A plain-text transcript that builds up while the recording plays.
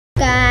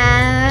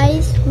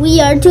We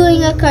are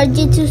doing a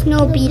jitsu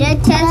snow beta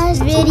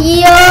test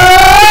video.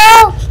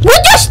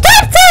 Would you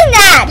stop saying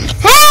that?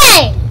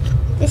 Hey!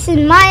 This is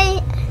my...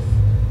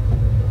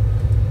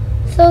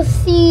 So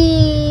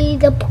see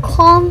the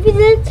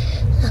confidence.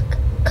 Look,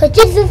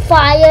 jitsu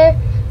fire,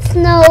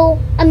 snow.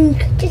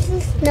 Jitsu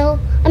snow.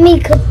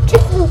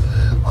 Jitsu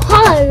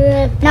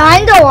water. Now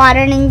I'm the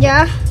water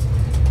ninja.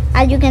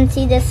 As you can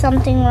see, there's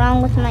something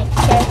wrong with my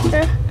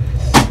character.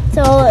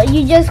 So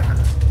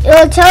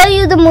it'll tell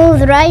you the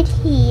moves right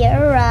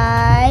here,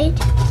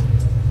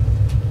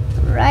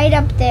 right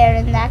up there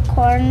in that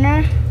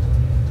corner.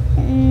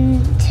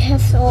 And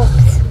just,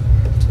 oops.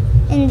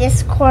 In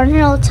this corner,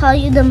 it'll tell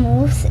you the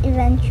moves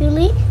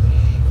eventually.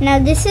 Now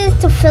this is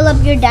to fill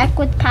up your deck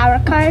with power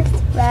cards,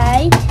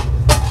 right?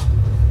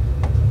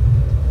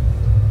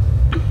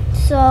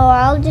 So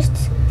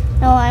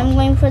I'm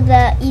going for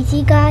the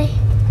easy guy.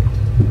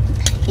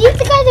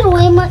 Easy guys are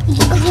way more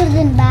easier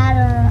than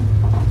batter.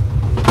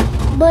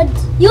 But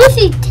you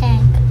see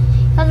tank.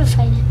 You have to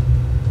fight it.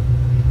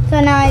 So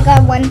now I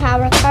got one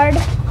power card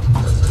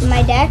in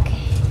my deck.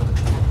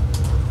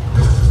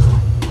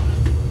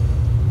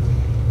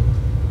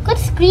 Got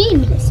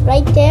screen is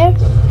right there.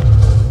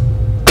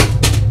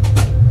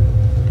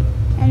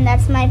 And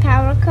that's my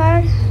power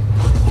card.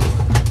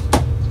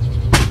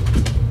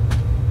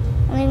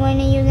 Only going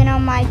to use it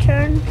on my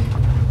turn.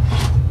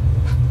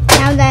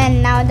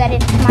 Now that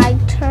it's my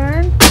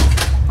turn.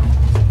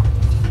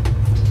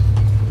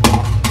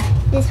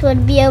 This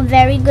would be a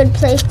very good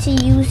place to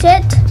use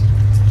it,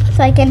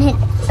 so I can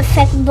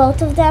affect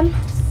both of them.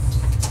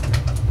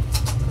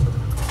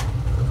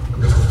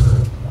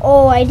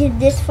 Oh, I did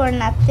this for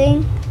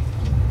nothing.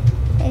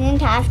 I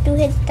didn't have to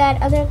hit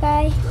that other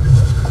guy.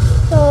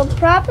 So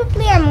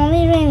probably I'm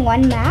only doing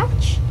one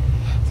match,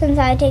 since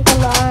I take a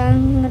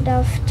long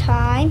enough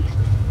time.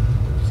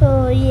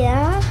 So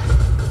yeah,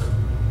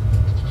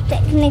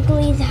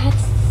 technically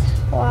that's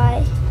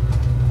why.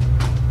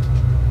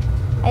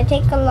 I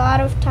take a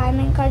lot of time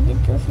in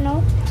jitsu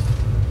snow.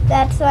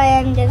 That's why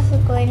I'm just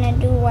going to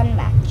do one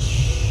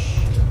match.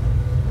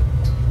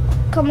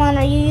 Come on,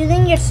 are you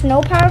using your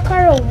snow power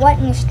card or what,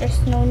 Mr.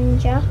 Snow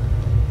Ninja?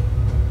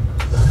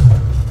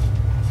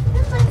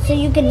 So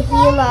you can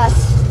heal us.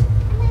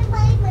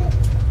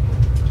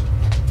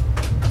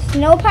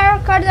 Snow power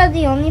cards are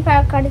the only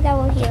power cards that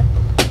will heal.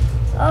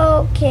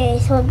 Okay,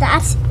 so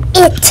that's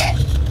it.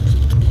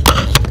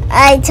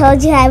 I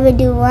told you I would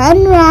do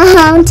one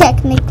round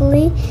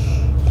technically.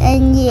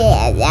 And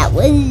yeah, that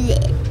was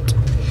it.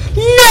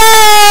 No!